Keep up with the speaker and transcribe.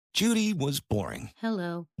Judy was boring.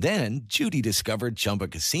 Hello. Then Judy discovered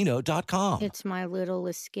ChumbaCasino.com. It's my little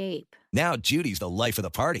escape. Now Judy's the life of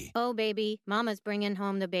the party. Oh, baby, mama's bringing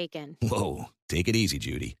home the bacon. Whoa, take it easy,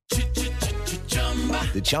 Judy.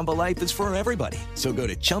 The Chumba life is for everybody. So go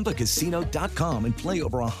to ChumbaCasino.com and play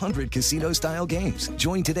over 100 casino-style games.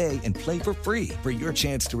 Join today and play for free for your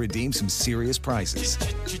chance to redeem some serious prizes.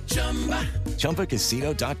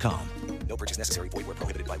 ChumbaCasino.com. No purchase necessary. Void where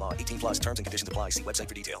prohibited by law. 18 plus terms and conditions apply. See website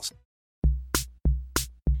for details.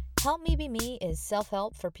 Help Me Be Me is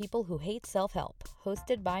self-help for people who hate self-help,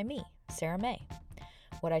 hosted by me, Sarah May.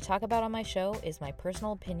 What I talk about on my show is my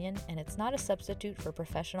personal opinion, and it's not a substitute for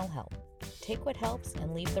professional help. Take what helps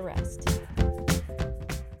and leave the rest.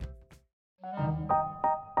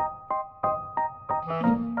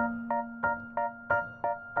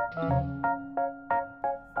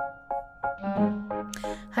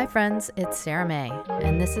 Hi friends, it's Sarah May,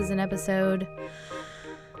 and this is an episode,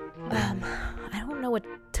 I don't know what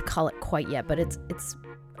to call it quite yet, but it's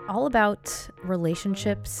all about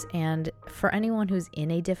relationships. And for anyone who's in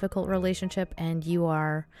a difficult relationship and you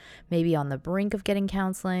are maybe on the brink of getting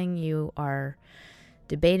counseling, you are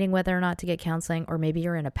debating whether or not to get counseling, or maybe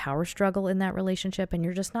you're in a power struggle in that relationship and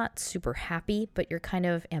you're just not super happy, but you're kind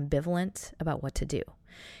of ambivalent about what to do.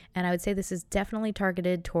 And I would say this is definitely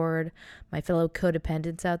targeted toward my fellow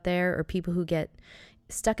codependents out there, or people who get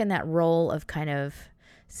stuck in that role of kind of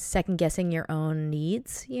second guessing your own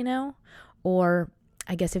needs, you know, or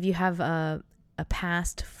I guess if you have a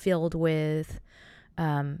past filled with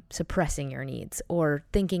suppressing your needs, or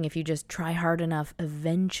thinking if you just try hard enough,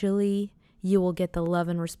 eventually you will get the love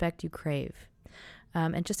and respect you crave.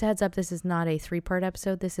 And just a heads up, this is not a 3-part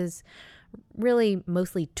episode. This is really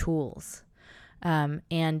mostly tools.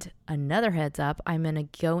 And another heads up, I'm going to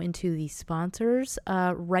go into the sponsors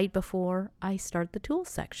right before I start the tools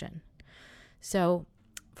section. So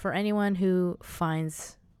for anyone who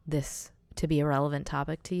finds this to be a relevant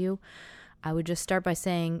topic to you, I would just start by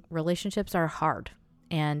saying relationships are hard,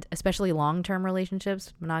 and especially long-term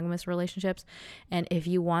relationships, monogamous relationships. And if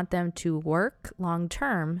you want them to work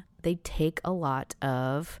long-term, they take a lot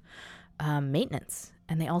of maintenance,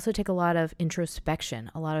 and they also take a lot of introspection.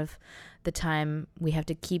 A lot of the time we have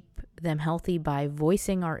to keep them healthy by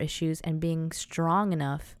voicing our issues and being strong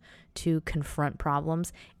enough to confront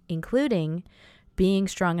problems, including being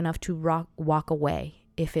strong enough to walk away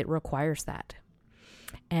if it requires that.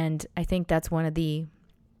 And I think that's one of the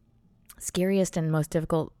scariest and most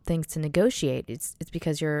difficult things to negotiate. It's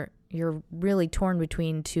because you're really torn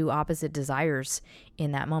between two opposite desires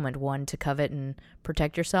in that moment. One, to covet and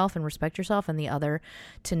protect yourself and respect yourself, and the other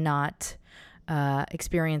to not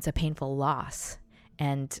experience a painful loss.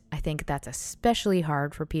 And I think that's especially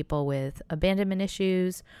hard for people with abandonment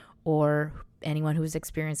issues, or anyone who's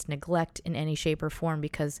experienced neglect in any shape or form,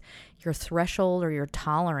 because your threshold or your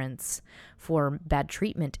tolerance for bad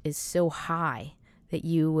treatment is so high that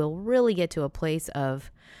you will really get to a place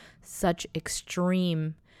of such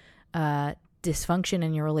extreme dysfunction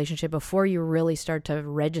in your relationship before you really start to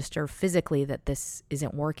register physically that this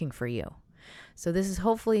isn't working for you. So this is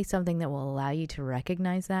hopefully something that will allow you to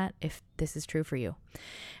recognize that, if this is true for you.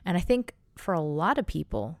 And I think for a lot of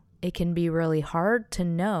people, it can be really hard to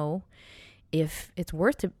know if it's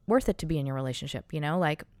worth it to be in your relationship. You know,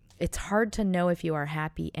 like, it's hard to know if you are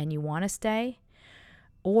happy and you want to stay,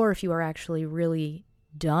 or if you are actually really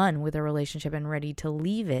done with a relationship and ready to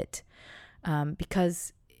leave it,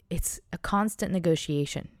 because it's a constant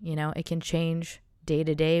negotiation. You know, it can change day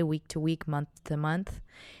to day, week to week, month to month.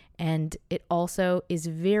 And it also is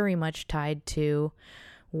very much tied to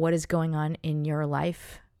what is going on in your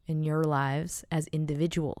life, in your lives as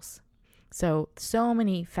individuals. So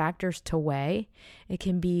many factors to weigh. It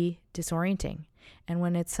can be disorienting. And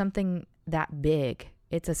when it's something that big,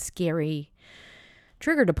 it's a scary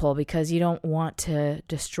trigger to pull, because you don't want to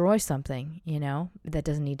destroy something, you know, that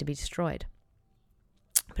doesn't need to be destroyed.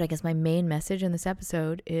 But I guess my main message in this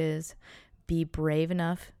episode is be brave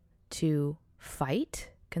enough to fight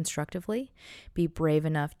constructively, be brave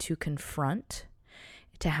enough to confront,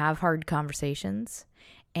 to have hard conversations,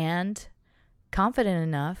 and confident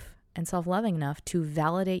enough and self-loving enough to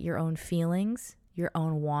validate your own feelings, your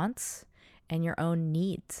own wants, and your own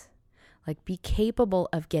needs. Like, be capable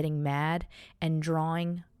of getting mad and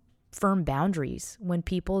drawing firm boundaries when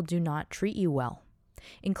people do not treat you well,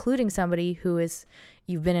 including somebody who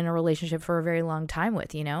you've been in a relationship for a very long time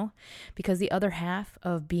with, you know, because the other half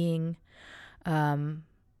of being,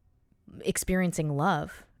 experiencing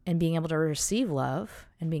love and being able to receive love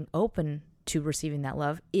and being open to receiving that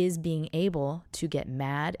love is being able to get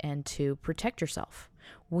mad and to protect yourself.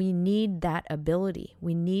 We need that ability.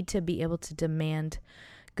 We need to be able to demand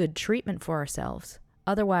good treatment for ourselves.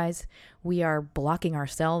 Otherwise, we are blocking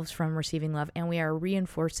ourselves from receiving love, and we are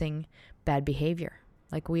reinforcing bad behavior.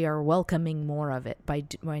 Like, we are welcoming more of it by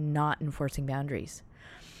not enforcing boundaries.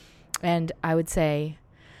 And I would say,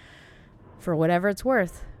 for whatever it's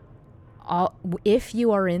worth, if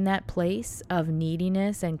you are in that place of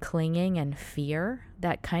neediness and clinging and fear,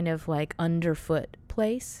 that kind of like underfoot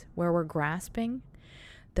place where we're grasping,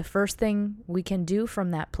 the first thing we can do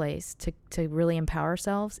from that place to really empower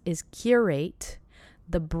ourselves is curate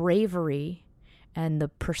the bravery and the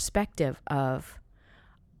perspective of,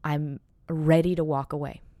 I'm ready to walk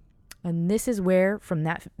away. And this is where, from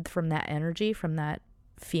that energy, from that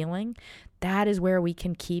feeling, that is where we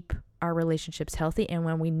can keep our relationships healthy, and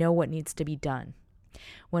when we know what needs to be done.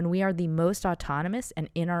 When we are the most autonomous and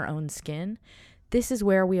in our own skin, this is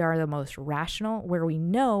where we are the most rational, where we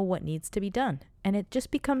know what needs to be done. And it just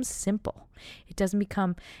becomes simple. It doesn't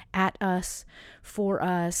become at us, for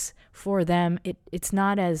them. It's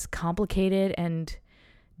not as complicated and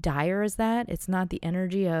dire as that. It's not the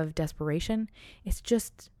energy of desperation. It's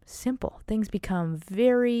just simple. Things become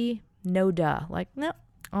very no-duh. Like, no,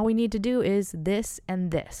 all we need to do is this and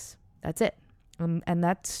this. That's it. And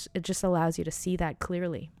it just allows you to see that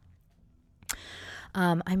clearly.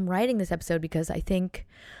 I'm writing this episode because I think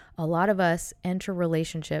a lot of us enter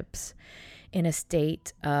relationships in a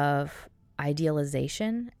state of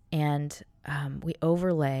idealization, and we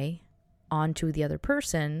overlay onto the other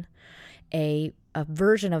person a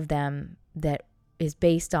version of them that is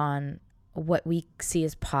based on what we see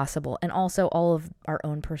as possible, and also all of our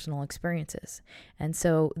own personal experiences. And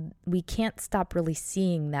so we can't stop really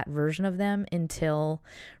seeing that version of them until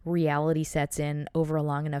reality sets in over a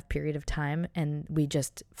long enough period of time, and we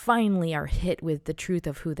just finally are hit with the truth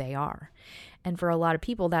of who they are. And for a lot of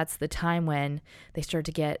people, that's the time when they start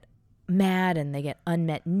to get mad and they get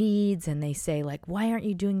unmet needs, and they say, like, why aren't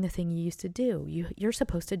you doing the thing you used to do? You're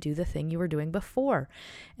supposed to do the thing you were doing before.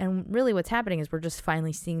 And really what's happening is we're just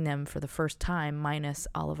finally seeing them for the first time, minus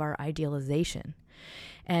all of our idealization.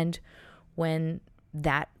 And when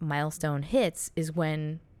that milestone hits is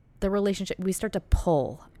when the relationship, we start to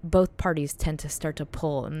pull. Both parties tend to start to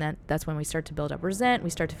pull, and that's when we start to build up resent. We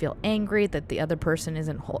start to feel angry that the other person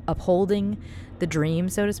isn't upholding the dream,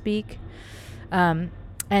 so to speak.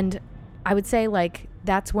 And I would say, like,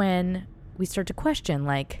 that's when we start to question,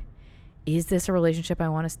 like, is this a relationship I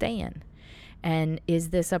want to stay in? And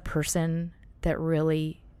is this a person that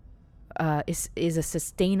really is a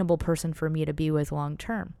sustainable person for me to be with long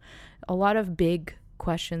term? A lot of big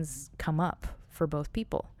questions come up for both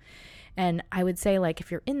people. And I would say, like,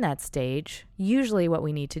 if you're in that stage, usually what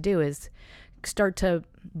we need to do is start to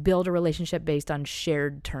build a relationship based on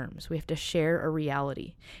shared terms. We have to share a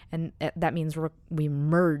reality. And that means we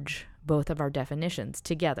merge both of our definitions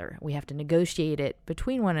together. We have to negotiate it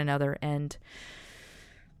between one another and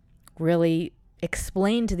really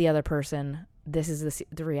explain to the other person, this is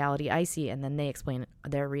the reality I see, and then they explain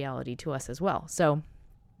their reality to us as well. So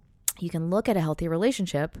you can look at a healthy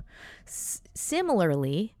relationship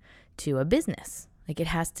similarly to a business. Like, it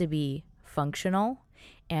has to be functional,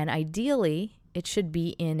 and ideally it should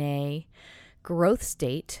be in a growth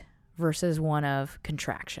state versus one of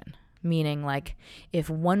contraction. Meaning, like, if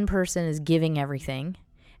one person is giving everything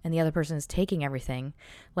and the other person is taking everything,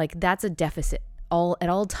 like, that's a deficit. At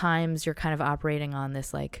all times you're kind of operating on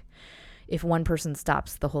this, like, if one person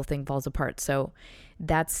stops, the whole thing falls apart. So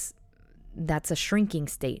that's a shrinking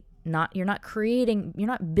state. You're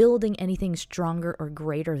not building anything stronger or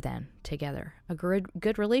greater than together. A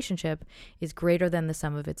good relationship is greater than the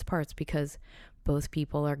sum of its parts because both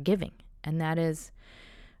people are giving. And that is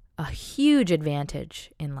a huge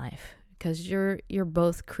advantage in life because you're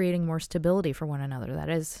both creating more stability for one another. That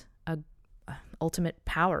is a ultimate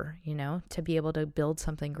power, to be able to build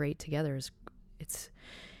something great together. It's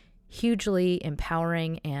hugely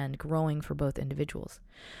empowering and growing for both individuals.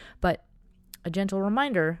 But a gentle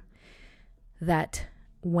reminder that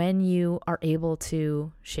when you are able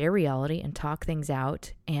to share reality and talk things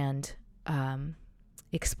out and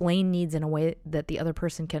explain needs in a way that the other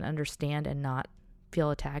person can understand and not feel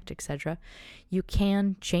attacked, etc., you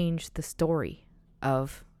can change the story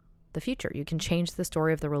of the future. You can change the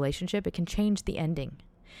story of the relationship. It can change the ending.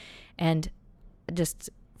 And just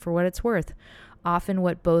for what it's worth, often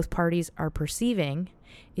what both parties are perceiving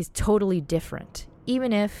is totally different.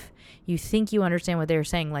 Even if you think you understand what they're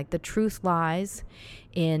saying, like, the truth lies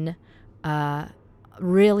in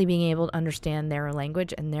really being able to understand their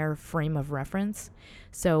language and their frame of reference.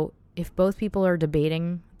 So if both people are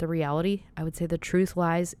debating the reality, I would say the truth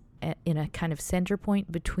lies in a kind of center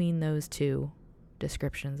point between those two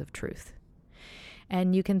descriptions of truth.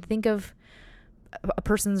 And you can think of a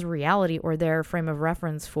person's reality or their frame of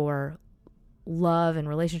reference for love and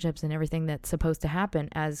relationships and everything that's supposed to happen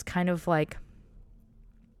as kind of like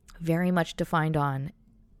very much defined on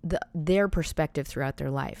their perspective throughout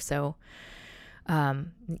their life. So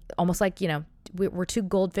almost like, we're two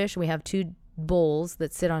goldfish. We have two bowls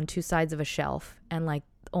that sit on two sides of a shelf. And like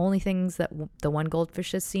the only things that the one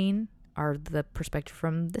goldfish has seen are the perspective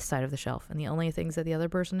from this side of the shelf. And the only things that the other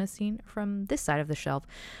person has seen are from this side of the shelf.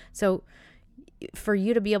 So for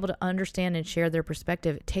you to be able to understand and share their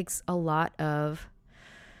perspective, it takes a lot of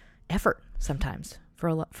effort sometimes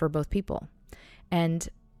for both people. And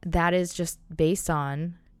that is just based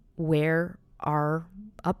on where our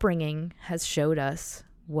upbringing has showed us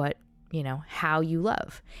what, how you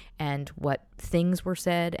love and what things were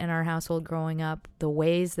said in our household growing up, the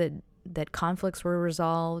ways that conflicts were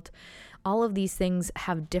resolved. All of these things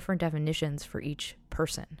have different definitions for each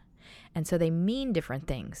person. And so they mean different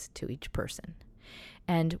things to each person.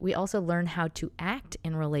 And we also learn how to act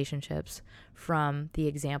in relationships from the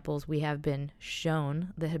examples we have been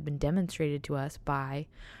shown that have been demonstrated to us by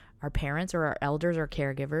our parents or our elders or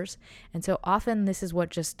caregivers. And so often this is what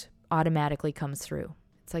just automatically comes through.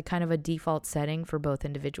 It's like kind of a default setting for both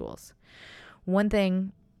individuals. One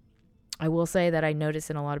thing I will say that I notice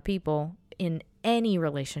in a lot of people in any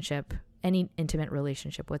relationship, any intimate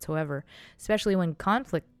relationship whatsoever, especially when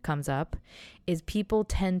conflict comes up, is people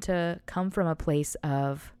tend to come from a place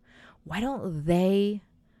of, why don't they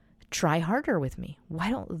try harder with me?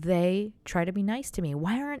 Why don't they try to be nice to me?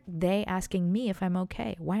 Why aren't they asking me if I'm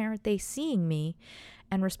okay? Why aren't they seeing me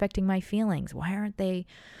and respecting my feelings? Why aren't they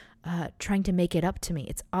trying to make it up to me?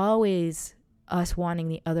 It's always us wanting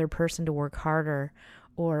the other person to work harder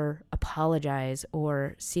or apologize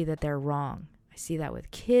or see that they're wrong. I see that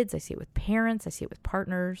with kids. I see it with parents. I see it with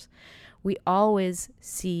partners. We always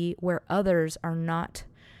see where others are not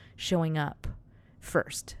showing up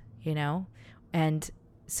first, And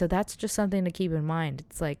so that's just something to keep in mind.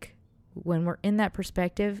 It's like when we're in that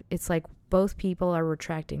perspective, it's like both people are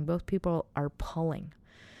retracting, both people are pulling.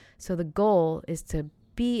 So the goal is to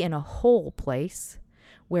be in a whole place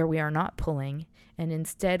where we are not pulling, and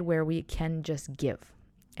instead where we can just give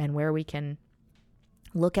and where we can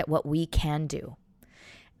look at what we can do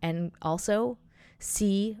and also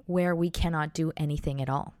see where we cannot do anything at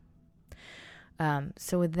all.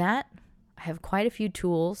 So with that, I have quite a few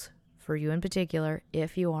tools for you in particular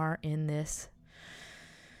if you are in this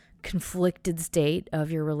conflicted state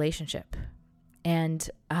of your relationship. And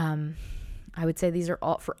I would say these are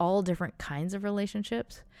all for all different kinds of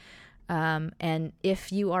relationships. And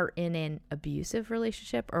if you are in an abusive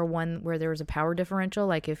relationship or one where there is a power differential,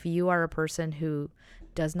 like if you are a person who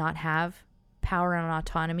does not have power and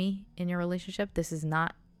autonomy in your relationship, this is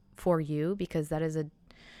not for you, because that is a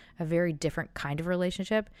very different kind of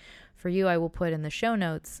relationship. For you, I will put in the show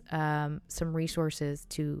notes some resources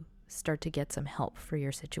to start to get some help for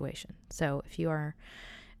your situation. So if you are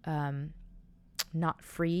not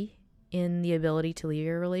free in the ability to leave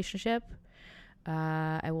your relationship,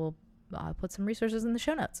 I'll put some resources in the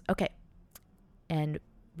show notes. Okay. And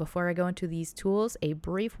before I go into these tools, a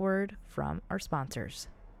brief word from our sponsors.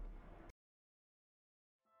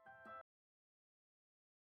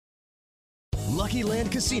 Lucky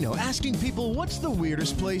Land Casino, asking people, what's the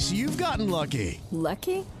weirdest place you've gotten lucky?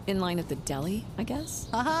 Lucky? In line at the deli, I guess?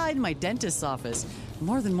 Aha, in my dentist's office.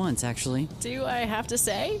 More than once, actually. Do I have to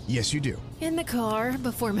say? Yes, you do. In the car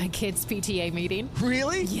before my kids' PTA meeting.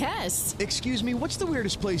 Really? Yes. Excuse me, what's the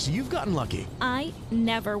weirdest place you've gotten lucky? I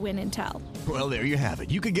never win and tell. Well, there you have it.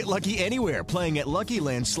 You can get lucky anywhere, playing at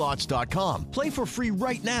LuckyLandSlots.com. Play for free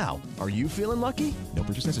right now. Are you feeling lucky? No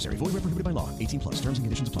purchase necessary. Void where prohibited by law. 18 plus. Terms and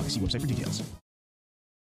conditions apply. See website for details.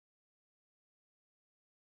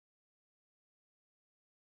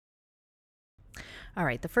 All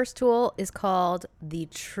right, the first tool is called the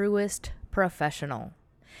Truest Professional.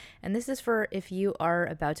 And this is for if you are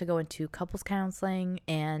about to go into couples counseling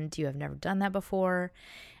and you have never done that before,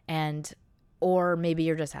 or maybe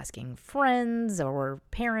you're just asking friends or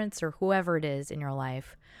parents or whoever it is in your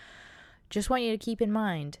life. Just want you to keep in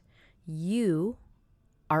mind, you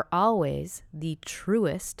are always the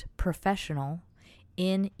truest professional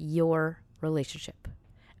in your relationship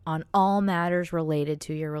on all matters related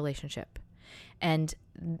to your relationship. And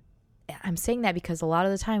I'm saying that because a lot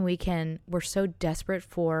of the time we're so desperate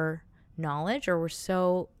for knowledge, or we're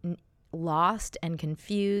so lost and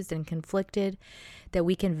confused and conflicted that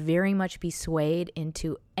we can very much be swayed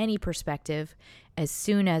into any perspective as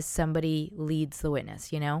soon as somebody leads the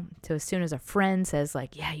witness, So as soon as a friend says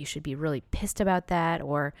like, yeah, you should be really pissed about that,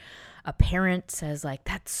 or a parent says like,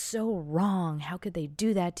 that's so wrong, how could they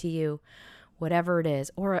do that to you? Whatever it is,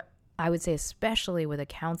 or I would say, especially with a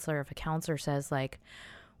counselor, if a counselor says like,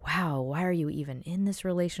 wow, why are you even in this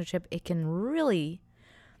relationship? It can really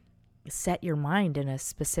set your mind in a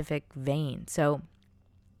specific vein. So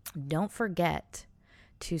don't forget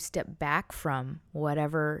to step back from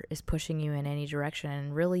whatever is pushing you in any direction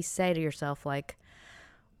and really say to yourself, like,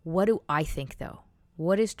 what do I think though?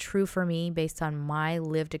 What is true for me based on my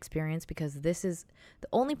lived experience? Because this is the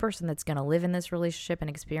only person that's going to live in this relationship and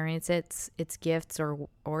experience its gifts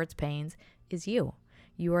or its pains is you.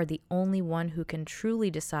 You are the only one who can truly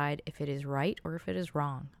decide if it is right or if it is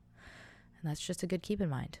wrong. And that's just a good keep in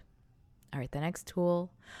mind. All right, the next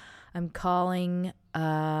tool I'm calling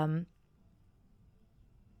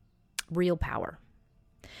real power.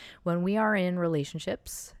 When we are in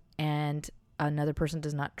relationships and another person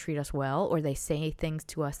does not treat us well, or they say things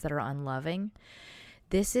to us that are unloving,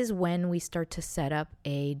 this is when we start to set up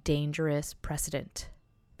a dangerous precedent.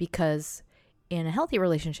 Because in a healthy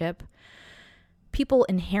relationship, people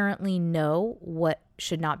inherently know what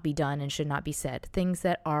should not be done and should not be said, things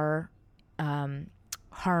that are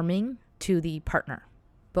harming to the partner.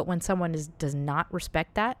 But when someone does not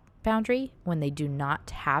respect that boundary, when they do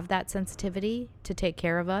not have that sensitivity to take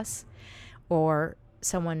care of us, or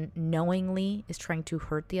someone knowingly is trying to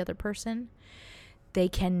hurt the other person, they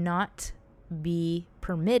cannot be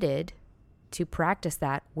permitted to practice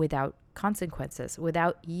that without consequences,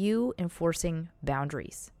 without you enforcing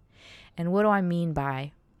boundaries. And what do I mean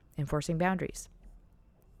by enforcing boundaries?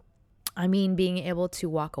 I mean being able to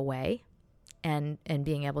walk away and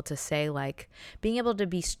being able to say, like, being able to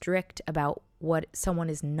be strict about what someone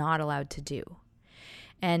is not allowed to do.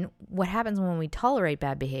 And what happens when we tolerate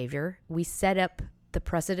bad behavior, we set up the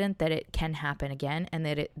precedent that it can happen again and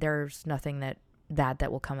that there's nothing bad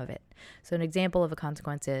that will come of it. So an example of a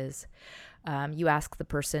consequence is you ask the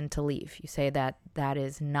person to leave. You say that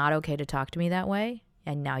is not okay to talk to me that way,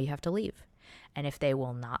 and now you have to leave. And if they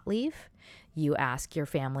will not leave, you ask your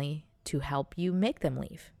family to help you make them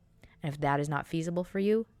leave. And if that is not feasible for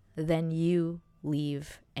you, then you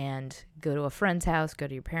leave and go to a friend's house, go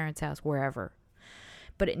to your parents' house, wherever.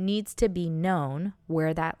 But it needs to be known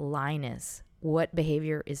where that line is, what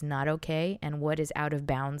behavior is not okay and what is out of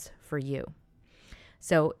bounds for you.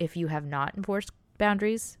 So if you have not enforced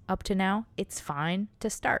boundaries up to now, it's fine to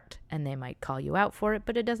start, and they might call you out for it,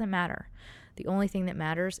 but it doesn't matter. The only thing that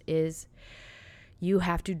matters is you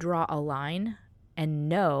have to draw a line and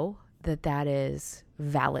know that that is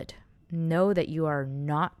valid. Know that you are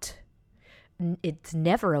not, it's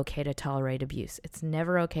never okay to tolerate abuse. It's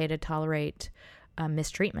never okay to tolerate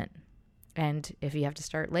mistreatment. And if you have to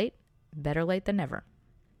start late, better late than never.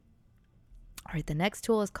 All right, the next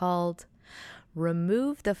tool is called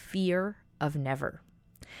Remove the Fear of Never.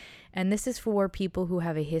 And this is for people who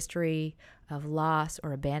have a history of loss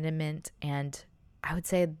or abandonment. And I would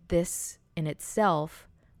say this in itself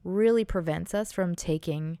really prevents us from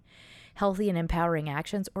taking healthy and empowering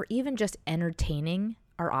actions, or even just entertaining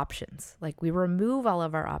our options. Like, we remove all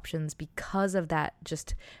of our options because of that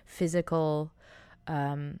just physical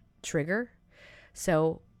trigger.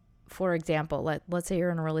 So for example, let's say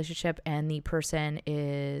you're in a relationship and the person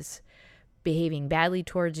is behaving badly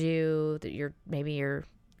towards you, that you're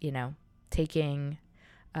taking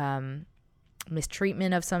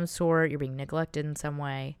mistreatment of some sort, you're being neglected in some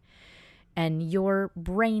way, and your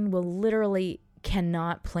brain will literally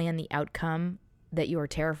cannot plan the outcome that you are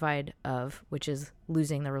terrified of, which is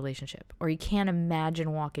losing the relationship, or you can't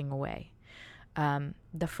imagine walking away.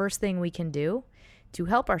 The first thing we can do to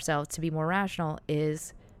help ourselves to be more rational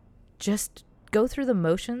is just go through the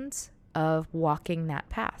motions of walking that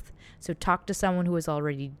path. So talk to someone who has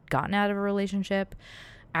already gotten out of a relationship,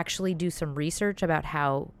 actually do some research about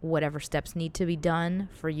how whatever steps need to be done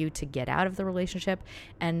for you to get out of the relationship,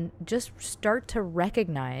 and just start to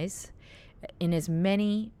recognize in as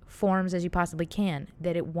many forms as you possibly can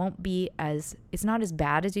that it's not as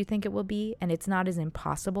bad as you think it will be, and it's not as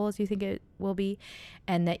impossible as you think it will be,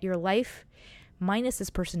 and that your life minus this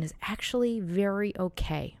person is actually very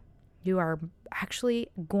okay. You are actually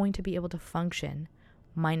going to be able to function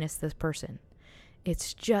minus this person.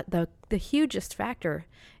 It's just the hugest factor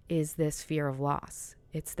is this fear of loss.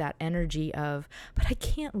 It's that energy of, but I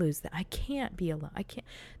can't lose that. I can't be alone.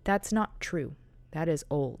 That's not true. That is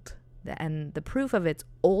old. And the proof of its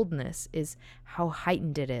oldness is how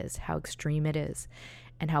heightened it is, how extreme it is,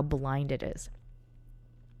 and how blind it is.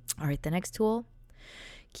 All right, the next tool,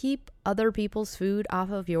 keep other people's food off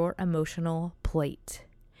of your emotional plate.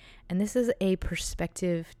 And this is a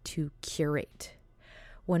perspective to curate.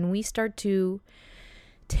 When we start to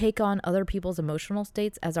take on other people's emotional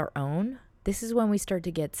states as our own, this is when we start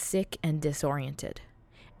to get sick and disoriented.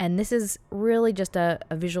 And this is really just a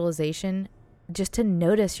visualization, just to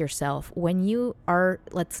notice yourself when you are,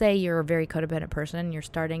 let's say you're a very codependent person and you're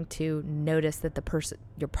starting to notice that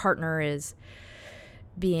your partner is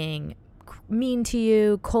being mean to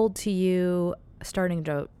you, cold to you, starting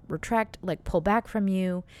to retract, like pull back from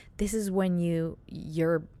you. This is when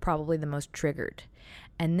you're probably the most triggered.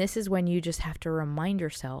 And this is when you just have to remind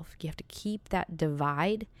yourself, you have to keep that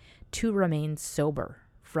divide to remain sober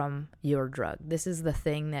from your drug. This is the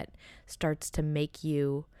thing that starts to make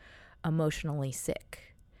you emotionally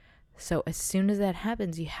sick. So as soon as that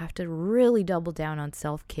happens, you have to really double down on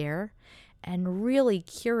self-care and really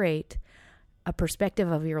curate a perspective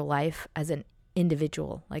of your life as an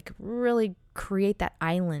individual, like really create that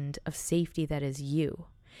island of safety that is you.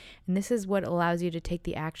 And this is what allows you to take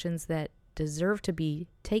the actions that deserve to be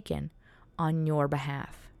taken on your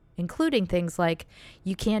behalf, including things like,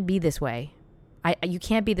 you can't be this way. You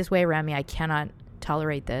can't be this way around me. I cannot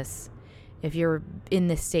tolerate this. If you're in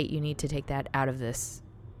this state, you need to take that out of this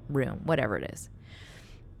room, whatever it is.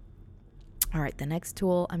 All right, the next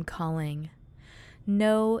tool I'm calling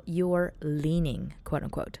know your leaning, quote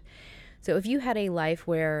unquote. So if you had a life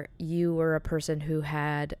where you were a person who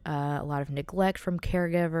had a lot of neglect from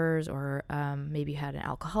caregivers, or maybe you had an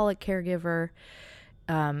alcoholic caregiver,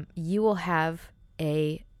 you will have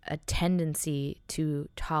a tendency to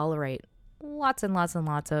tolerate lots and lots and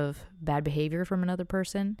lots of bad behavior from another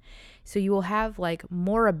person. So you will have like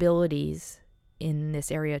more abilities in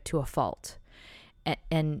this area to a fault,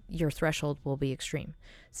 and your threshold will be extreme.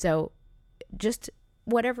 So just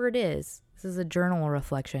whatever it is, this is a journal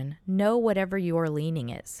reflection, know whatever your leaning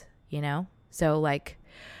is, So like,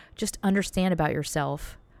 just understand about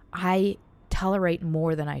yourself, I tolerate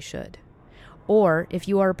more than I should. Or if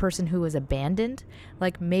you are a person who is abandoned,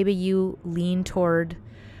 like maybe you lean toward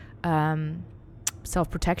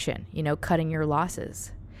self-protection, cutting your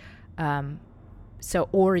losses.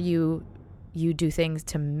 Or you do things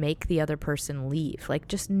to make the other person leave. Like,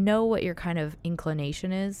 just know what your kind of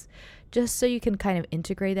inclination is, just so you can kind of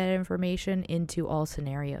integrate that information into all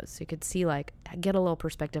scenarios. So you could see, like, get a little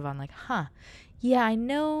perspective on like, yeah, I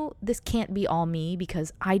know this can't be all me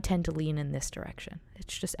because I tend to lean in this direction.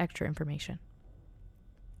 It's just extra information.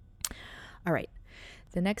 All right.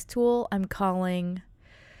 The next tool I'm calling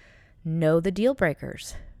know the deal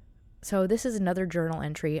breakers. So this is another journal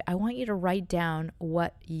entry. I want you to write down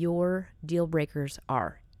what your deal breakers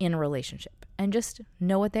are in a relationship, and just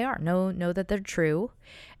know what they are. Know that they're true,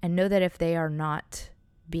 and know that if they are not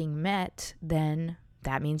being met, then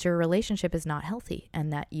that means your relationship is not healthy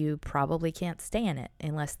and that you probably can't stay in it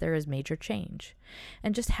unless there is major change.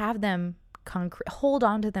 And just have them hold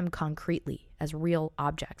on to them concretely as real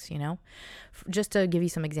objects, Just to give you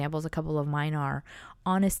some examples, a couple of mine are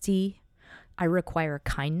honesty. I require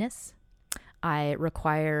kindness. I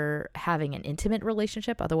require having an intimate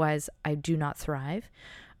relationship. Otherwise, I do not thrive.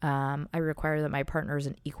 I require that my partner is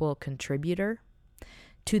an equal contributor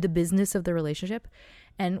to the business of the relationship.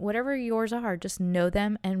 And whatever yours are, just know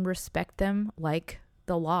them and respect them like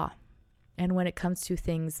the law. And when it comes to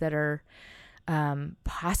things that are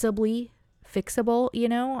possibly fixable,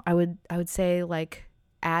 I would say, like,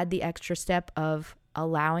 add the extra step of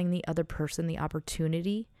allowing the other person the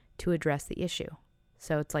opportunity to address the issue.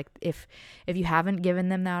 So it's like, if you haven't given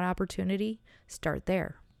them that opportunity, start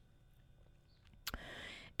there.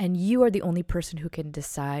 And you are the only person who can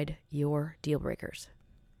decide your deal breakers.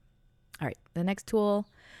 All right, the next tool,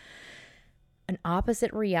 an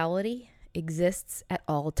opposite reality exists at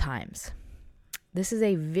all times. This is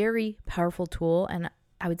a very powerful tool, and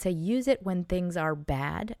I would say use it when things are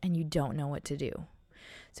bad and you don't know what to do.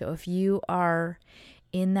 So if you are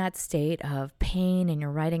in that state of pain and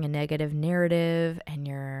you're writing a negative narrative and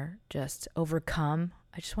you're just overcome,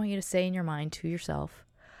 I just want you to say in your mind to yourself,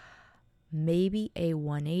 maybe a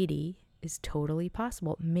 180 is totally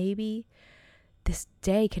possible. Maybe this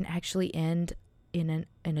day can actually end in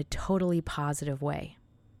a totally positive way.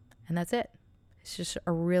 And that's it. It's just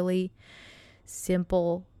a really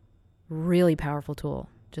simple, really powerful tool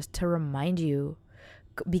just to remind you,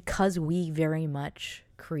 because we very much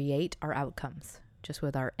create our outcomes just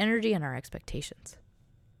with our energy and our expectations.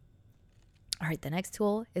 All right, the next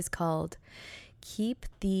tool is called Keep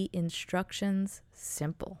the Instructions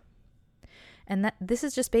Simple. And this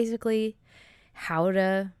is just basically how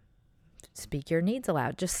to speak your needs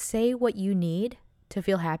aloud. Just say what you need to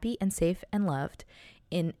feel happy and safe and loved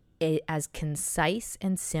in as concise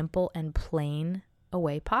and simple and plain a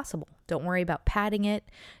way possible. Don't worry about padding it.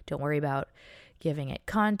 Don't worry about giving it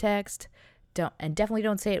context. Definitely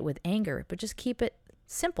don't say it with anger, but just keep it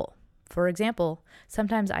simple. For example,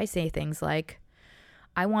 sometimes I say things like,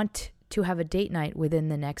 I want to have a date night within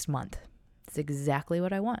the next month. It's exactly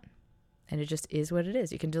what I want. And it just is what it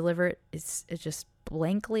is. You can deliver it it's just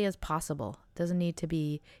blankly as possible. It doesn't need to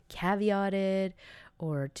be caveated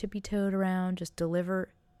or tippy-toed around. Just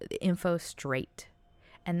deliver the info straight.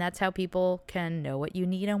 And that's how people can know what you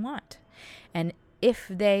need and want. And if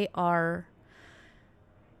they are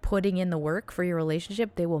putting in the work for your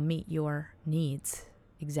relationship, they will meet your needs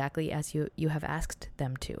exactly as you have asked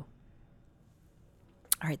them to.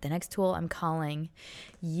 All right, the next tool I'm calling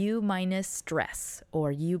U minus stress,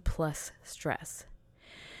 or U plus stress.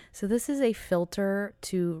 So this is a filter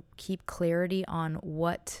to keep clarity on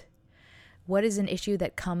what is an issue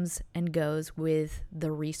that comes and goes with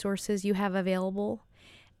the resources you have available,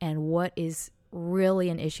 and what is really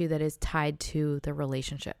an issue that is tied to the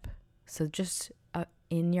relationship. So just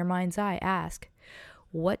in your mind's eye, ask,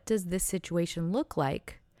 what does this situation look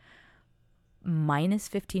like minus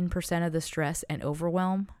 15% of the stress and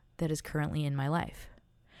overwhelm that is currently in my life?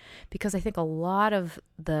 Because I think a lot of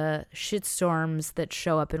the shitstorms that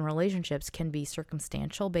show up in relationships can be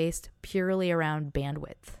circumstantial, based purely around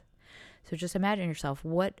bandwidth. So just imagine yourself,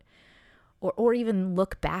 or even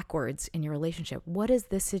look backwards in your relationship. What does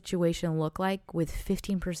this situation look like with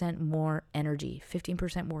 15% more energy,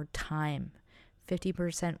 15% more time,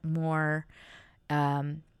 50% more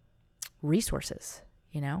resources,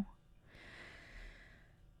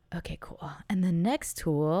 Okay, cool. And the next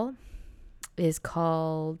tool is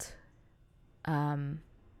called, I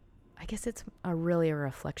guess it's really a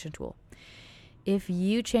reflection tool. If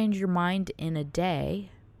you change your mind in a day,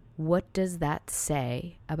 what does that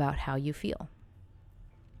say about how you feel?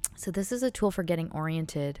 So this is a tool for getting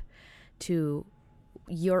oriented to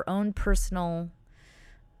your own personal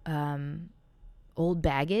old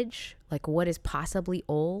baggage, like what is possibly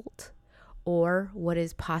old, or what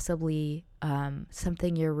is possibly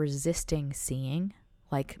something you're resisting seeing,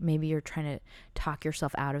 like maybe you're trying to talk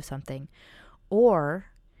yourself out of something, or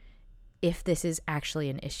if this is actually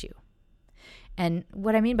an issue. And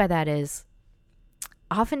what I mean by that is,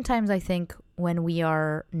 oftentimes I think when we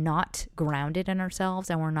are not grounded in ourselves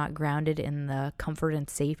and we're not grounded in the comfort and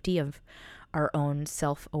safety of our own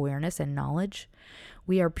self-awareness and knowledge,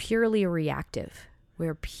 we are purely reactive. We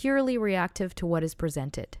are purely reactive to what is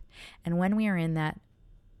presented. And when we are in that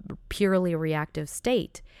purely reactive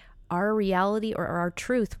state, our reality or our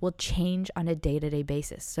truth will change on a day-to-day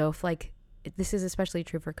basis. So if this is especially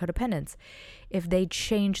true for codependents, if they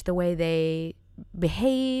change the way they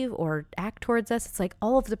behave or act towards us, it's like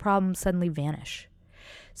all of the problems suddenly vanish.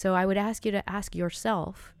 So I would ask you to ask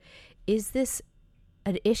yourself, is this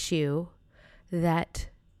an issue that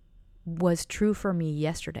was true for me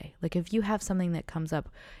yesterday? Like if you have something that comes up,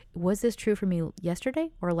 was this true for me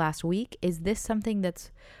yesterday or last week? Is this something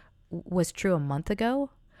was true a month ago?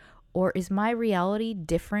 Or is my reality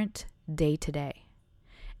different day to day?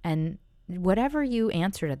 And whatever you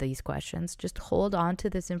answer to these questions, just hold on to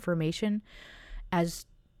this information as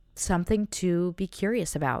something to be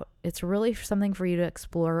curious about. It's really something for you to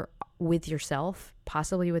explore with yourself,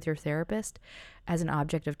 possibly with your therapist, as an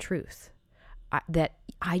object of truth. That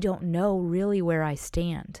I don't know really where I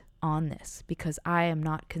stand on this because I am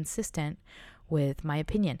not consistent with my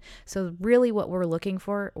opinion. So really what we're looking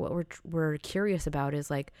for, what we're curious about is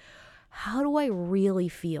like, how do I really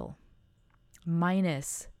feel?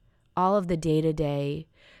 Minus all of the day-to-day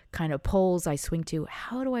kind of poles I swing to.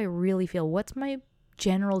 How do I really feel? What's my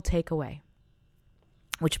general takeaway?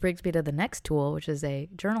 Which brings me to the next tool, which is a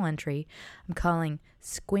journal entry I'm calling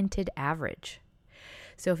Squinted Average.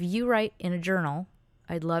 So if you write in a journal,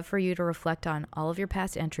 I'd love for you to reflect on all of your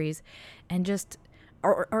past entries and just,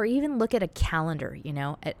 or even look at a calendar,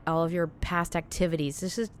 at all of your past activities.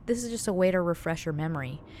 This is just a way to refresh your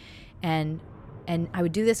memory. And I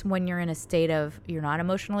would do this when you're in a state of, you're not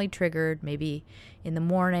emotionally triggered, maybe in the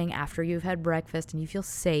morning after you've had breakfast and you feel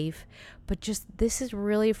safe. But just, this is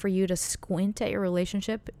really for you to squint at your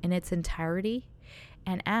relationship in its entirety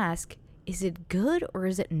and ask, is it good or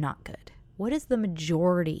is it not good? What is the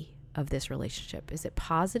majority of this relationship? Is it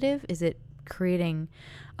positive? Is it creating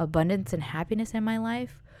abundance and happiness in my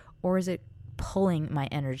life? Or is it pulling my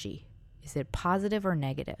energy? Is it positive or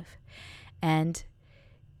negative? And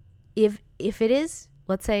if it is,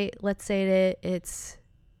 let's say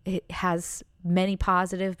it has many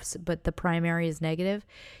positives, but the primary is negative,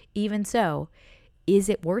 even so, is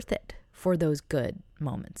it worth it for those good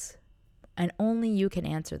moments? And only you can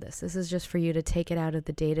answer this. This is just for you to take it out of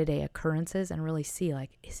the day-to-day occurrences and really see,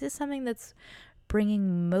 like, is this something that's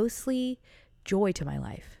bringing mostly joy to my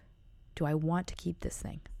life? Do I want to keep this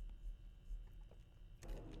thing?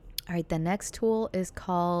 All right, the next tool is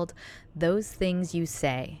called Those Things You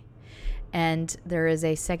Say. And there is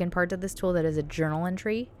a second part to this tool that is a journal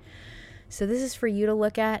entry. So this is for you to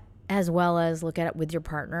look at, as well as look at it with your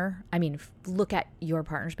partner. Look at your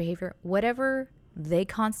partner's behavior. Whatever they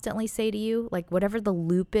constantly say to you, like whatever the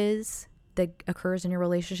loop is that occurs in your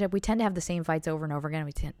relationship, we tend to have the same fights over and over again.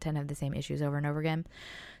 We tend to have the same issues over and over again.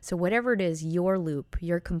 So whatever it is, your loop,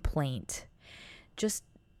 your complaint, just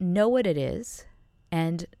know what it is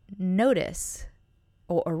and notice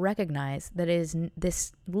or recognize that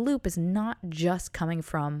this loop is not just coming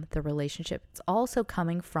from the relationship. It's also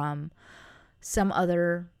coming from some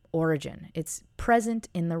other origin. It's present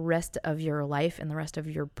in the rest of your life and the rest of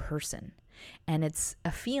your person. And it's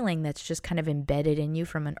a feeling that's just kind of embedded in you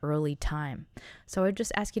from an early time. So I would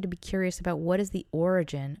just ask you to be curious about what is the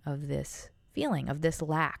origin of this feeling, of this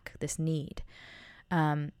lack, this need.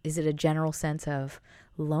 Is it a general sense of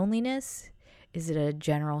loneliness? Is it a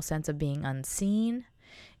general sense of being unseen?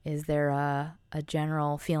 Is there a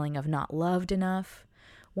general feeling of not loved enough?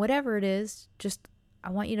 Whatever it is, just I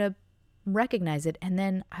want you to recognize it. And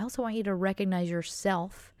then I also want you to recognize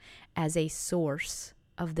yourself as a source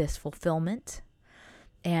of this fulfillment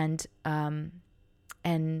and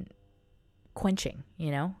quenching.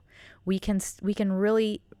 We can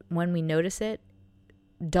really, when we notice it,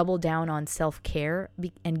 double down on self-care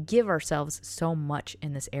and give ourselves so much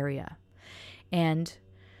in this area. And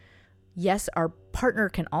yes, our partner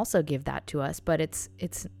can also give that to us, but it's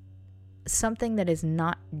something that is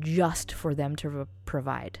not just for them to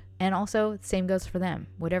provide. And also, same goes for them.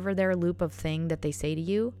 Whatever their loop of thing that they say to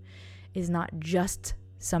you is not just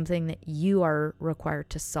something that you are required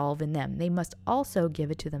to solve in them. They must also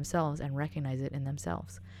give it to themselves and recognize it in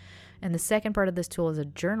themselves. And the second part of this tool is a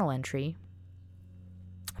journal entry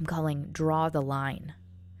I'm calling Draw the Line.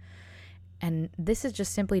 And this is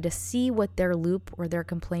just simply to see what their loop or their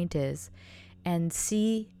complaint is and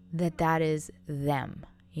see that that is them.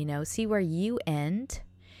 See where you end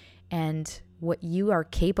and what you are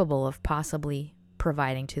capable of possibly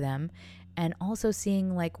providing to them, and also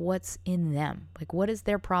seeing like what's in them. Like what is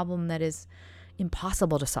their problem that is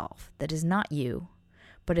impossible to solve, that is not you,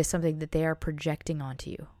 but is something that they are projecting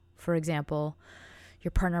onto you. For example,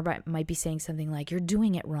 your partner might be saying something like, you're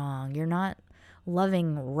doing it wrong, you're not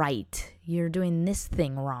loving right, you're doing this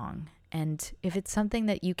thing wrong. And if it's something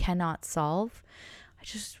that you cannot solve, I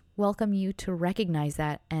just welcome you to recognize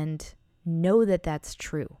that and know that that's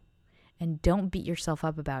true. And don't beat yourself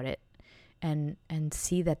up about it. And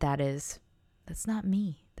see that that's not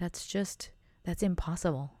me. That's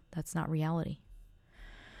impossible. That's not reality.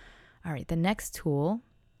 All right, the next tool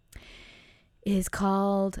is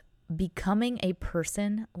called Becoming a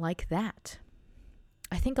Person Like That.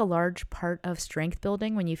 I think a large part of strength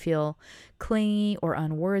building when you feel clingy or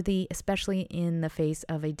unworthy, especially in the face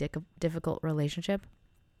of a difficult relationship,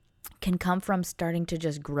 can come from starting to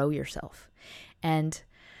just grow yourself and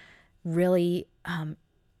really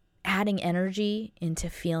adding energy into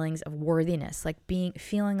feelings of worthiness, like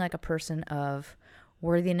feeling like a person of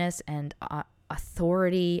worthiness and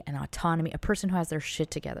authority and autonomy, a person who has their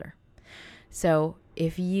shit together. So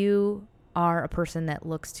if you are a person that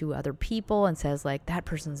looks to other people and says like, that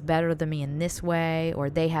person's better than me in this way, or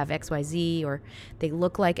they have XYZ, or they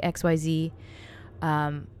look like XYZ,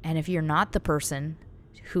 and if you're not the person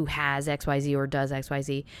who has XYZ or does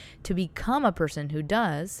XYZ, to become a person who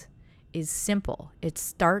does is simple. It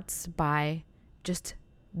starts by just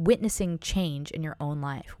witnessing change in your own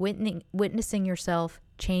life, witnessing yourself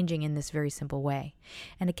changing in this very simple way.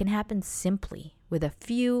 And it can happen simply with a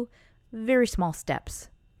few very small steps.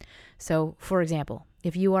 So, for example,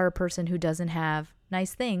 if you are a person who doesn't have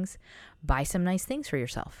nice things, buy some nice things for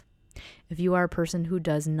yourself. If you are a person who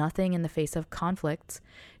does nothing in the face of conflicts,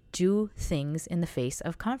 do things in the face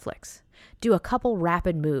of conflicts. Do a couple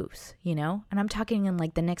rapid moves, and I'm talking in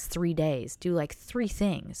like the next 3 days. Do like 3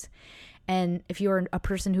 things. And if you're a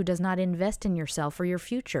person who does not invest in yourself or your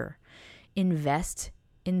future, invest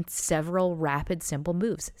in several rapid, simple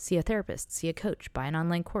moves. See a therapist, see a coach, buy an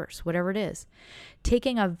online course, whatever it is.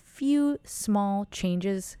 Taking a few small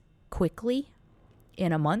changes quickly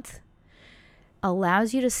in a month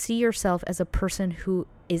allows you to see yourself as a person who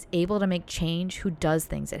is able to make change, who does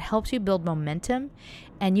things. It helps you build momentum,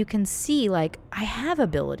 and you can see like, I have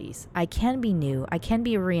abilities. I can be new. I can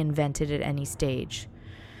be reinvented at any stage.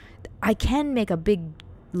 I can make a big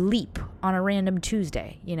leap on a random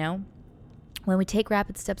Tuesday, When we take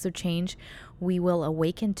rapid steps of change, we will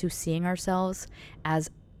awaken to seeing ourselves as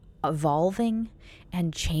evolving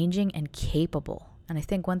and changing and capable. And I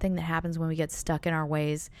think one thing that happens when we get stuck in our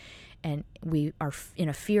ways and we are in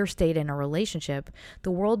a fear state in a relationship, the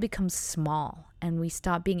world becomes small and we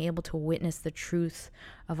stop being able to witness the truth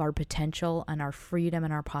of our potential and our freedom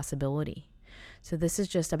and our possibility. So this is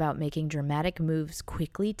just about making dramatic moves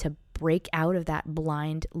quickly to break out of that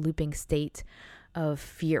blind looping state of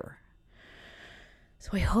fear.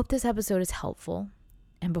 So I hope this episode is helpful.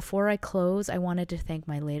 And before I close, I wanted to thank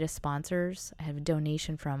my latest sponsors. I have a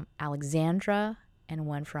donation from Alexandra and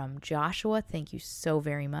one from Joshua. Thank you so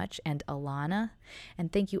very much. And Alana.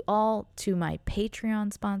 And thank you all to my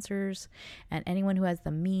Patreon sponsors and anyone who has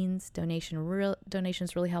the means.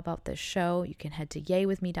 Donations really help out this show. You can head to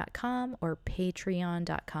yaywithme.com or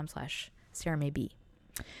patreon.com/SarahMayB.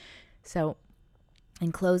 So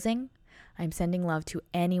in closing, I'm sending love to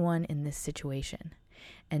anyone in this situation.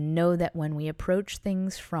 And know that when we approach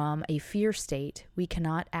things from a fear state, we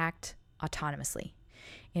cannot act autonomously.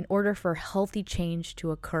 In order for healthy change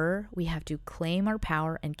to occur, we have to claim our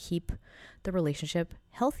power and keep the relationship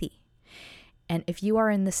healthy. And if you are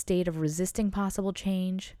in the state of resisting possible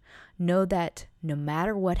change, know that no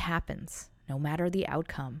matter what happens, no matter the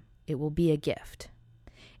outcome, it will be a gift.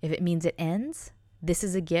 If it means it ends, this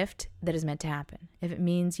is a gift that is meant to happen. If it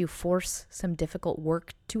means you force some difficult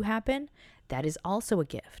work to happen, that is also a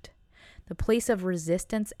gift. The place of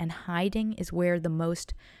resistance and hiding is where the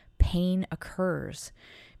most pain occurs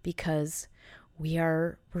because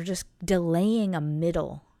we're just delaying a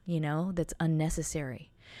middle, that's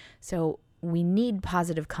unnecessary. So we need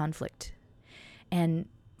positive conflict. And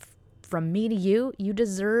from me to you, you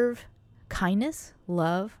deserve kindness,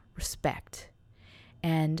 love, respect.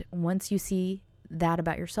 And once you see that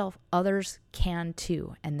about yourself, others can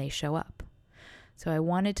too, and they show up. So I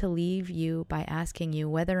wanted to leave you by asking you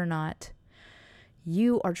whether or not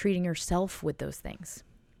you are treating yourself with those things.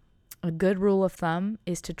 A good rule of thumb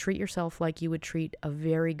is to treat yourself like you would treat a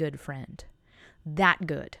very good friend. That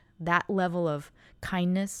good, that level of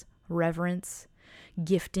kindness, reverence,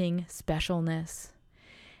 gifting, specialness,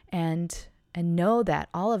 and know that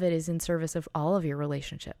all of it is in service of all of your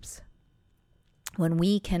relationships. When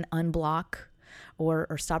we can unblock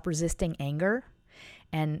or stop resisting anger,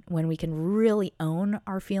 and when we can really own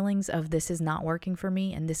our feelings of this is not working for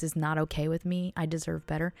me and this is not okay with me, I deserve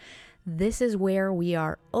better, this is where we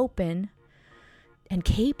are open and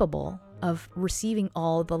capable of receiving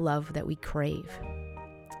all the love that we crave.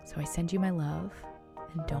 So I send you my love,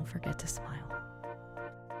 and don't forget to smile.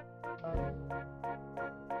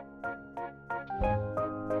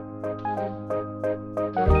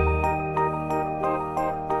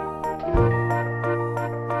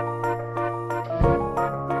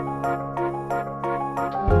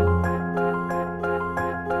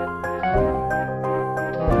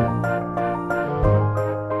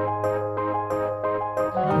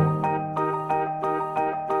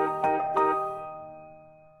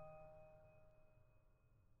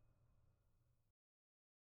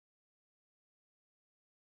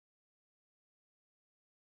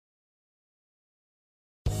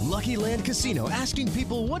 Lucky Land Casino, asking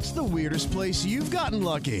people, what's the weirdest place you've gotten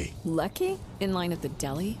lucky? Lucky? In line at the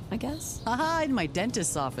deli, I guess? Aha, in my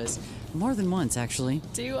dentist's office. More than once, actually.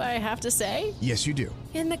 Do I have to say? Yes, you do.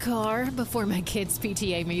 In the car before my kids'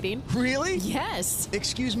 PTA meeting. Really? Yes.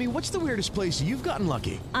 Excuse me, what's the weirdest place you've gotten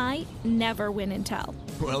lucky? I never win and tell.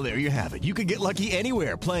 Well, there you have it. You can get lucky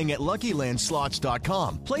anywhere, playing at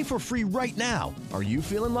LuckyLandSlots.com. Play for free right now. Are you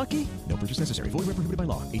feeling lucky? No purchase necessary. Void where prohibited by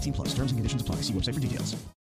law. 18+. Terms and conditions apply. See website for details.